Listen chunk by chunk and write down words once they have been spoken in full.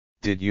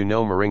Did you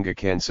know Moringa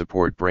can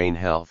support brain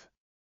health?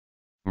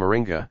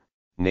 Moringa,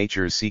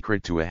 nature's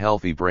secret to a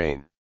healthy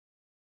brain.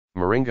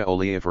 Moringa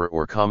oleifera,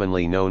 or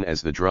commonly known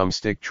as the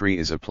drumstick tree,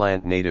 is a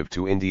plant native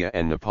to India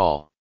and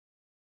Nepal.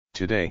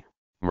 Today,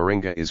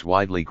 Moringa is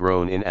widely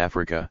grown in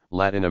Africa,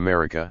 Latin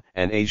America,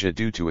 and Asia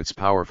due to its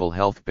powerful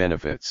health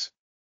benefits.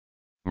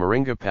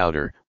 Moringa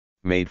powder,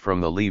 made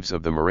from the leaves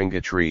of the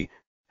moringa tree,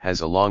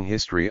 has a long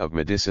history of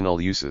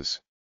medicinal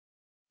uses.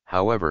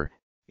 However,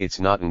 it's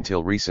not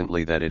until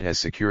recently that it has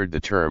secured the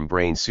term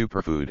brain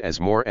superfood, as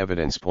more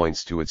evidence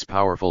points to its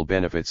powerful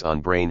benefits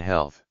on brain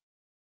health.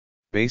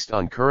 Based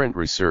on current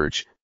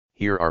research,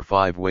 here are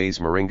 5 ways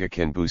moringa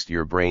can boost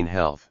your brain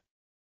health.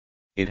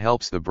 It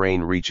helps the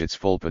brain reach its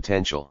full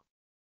potential.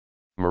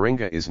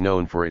 Moringa is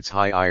known for its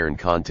high iron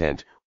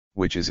content,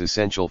 which is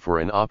essential for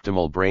an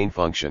optimal brain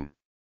function.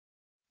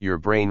 Your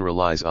brain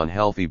relies on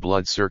healthy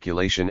blood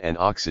circulation and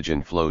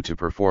oxygen flow to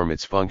perform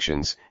its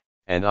functions,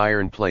 and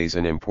iron plays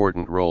an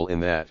important role in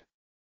that.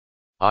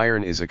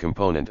 Iron is a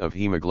component of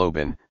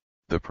hemoglobin,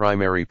 the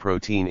primary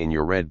protein in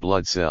your red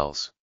blood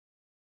cells.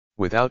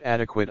 Without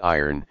adequate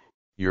iron,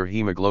 your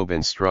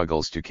hemoglobin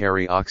struggles to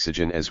carry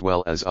oxygen as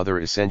well as other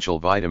essential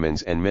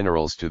vitamins and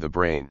minerals to the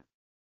brain.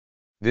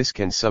 This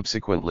can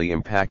subsequently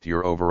impact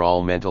your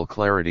overall mental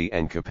clarity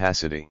and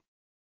capacity.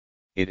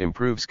 It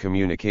improves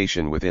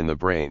communication within the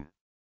brain.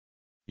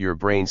 Your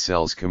brain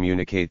cells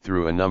communicate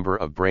through a number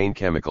of brain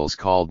chemicals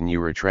called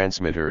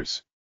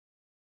neurotransmitters.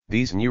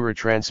 These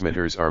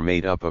neurotransmitters are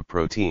made up of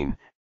protein,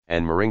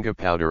 and moringa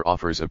powder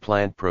offers a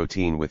plant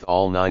protein with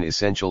all 9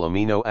 essential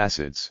amino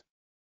acids.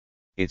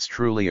 It's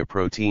truly a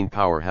protein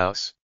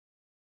powerhouse.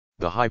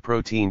 The high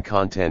protein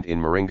content in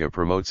moringa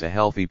promotes a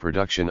healthy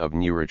production of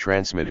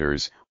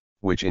neurotransmitters,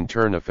 which in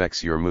turn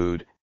affects your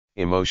mood,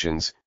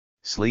 emotions,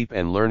 sleep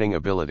and learning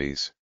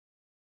abilities.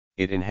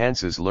 It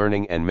enhances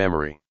learning and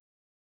memory.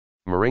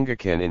 Moringa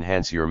can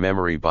enhance your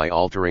memory by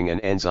altering an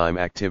enzyme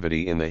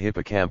activity in the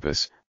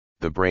hippocampus,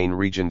 the brain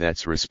region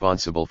that's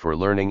responsible for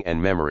learning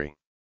and memory.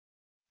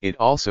 It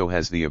also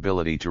has the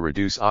ability to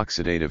reduce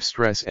oxidative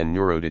stress and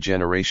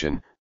neurodegeneration,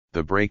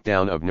 the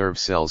breakdown of nerve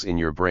cells in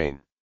your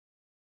brain.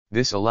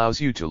 This allows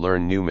you to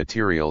learn new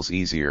materials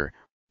easier,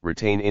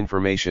 retain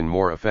information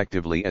more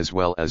effectively, as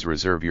well as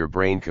reserve your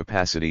brain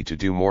capacity to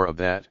do more of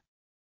that.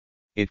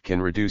 It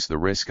can reduce the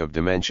risk of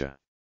dementia.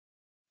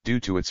 Due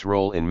to its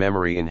role in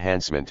memory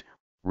enhancement,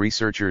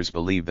 researchers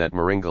believe that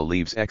moringa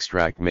leaves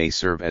extract may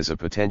serve as a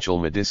potential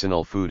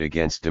medicinal food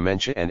against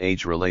dementia and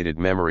age-related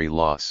memory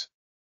loss.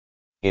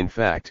 In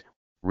fact,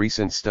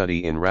 recent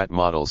study in rat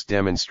models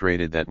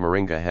demonstrated that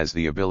moringa has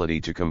the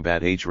ability to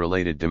combat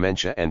age-related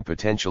dementia and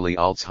potentially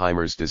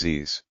Alzheimer's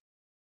disease.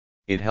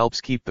 It helps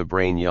keep the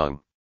brain young.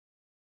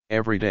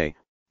 Every day,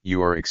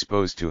 you are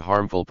exposed to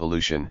harmful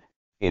pollution,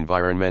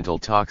 environmental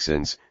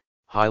toxins,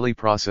 highly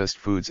processed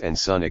foods and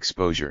sun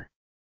exposure.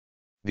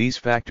 These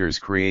factors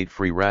create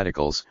free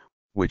radicals,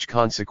 which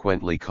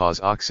consequently cause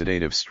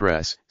oxidative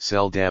stress,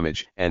 cell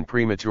damage, and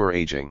premature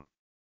aging.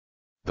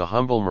 The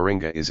humble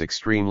moringa is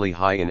extremely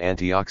high in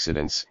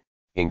antioxidants,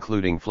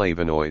 including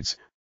flavonoids,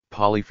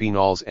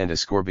 polyphenols and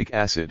ascorbic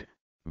acid,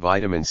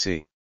 vitamin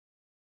C.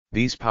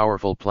 These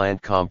powerful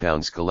plant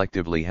compounds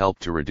collectively help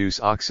to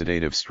reduce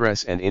oxidative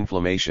stress and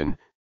inflammation,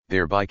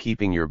 thereby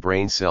keeping your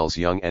brain cells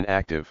young and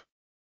active.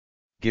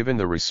 Given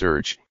the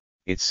research,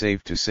 it's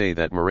safe to say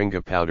that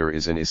moringa powder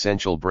is an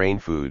essential brain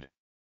food.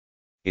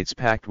 It's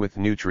packed with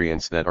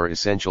nutrients that are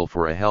essential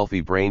for a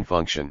healthy brain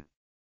function.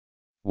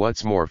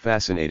 What's more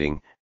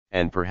fascinating,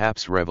 and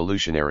perhaps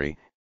revolutionary,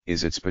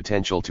 is its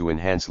potential to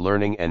enhance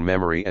learning and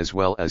memory as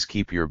well as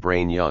keep your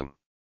brain young.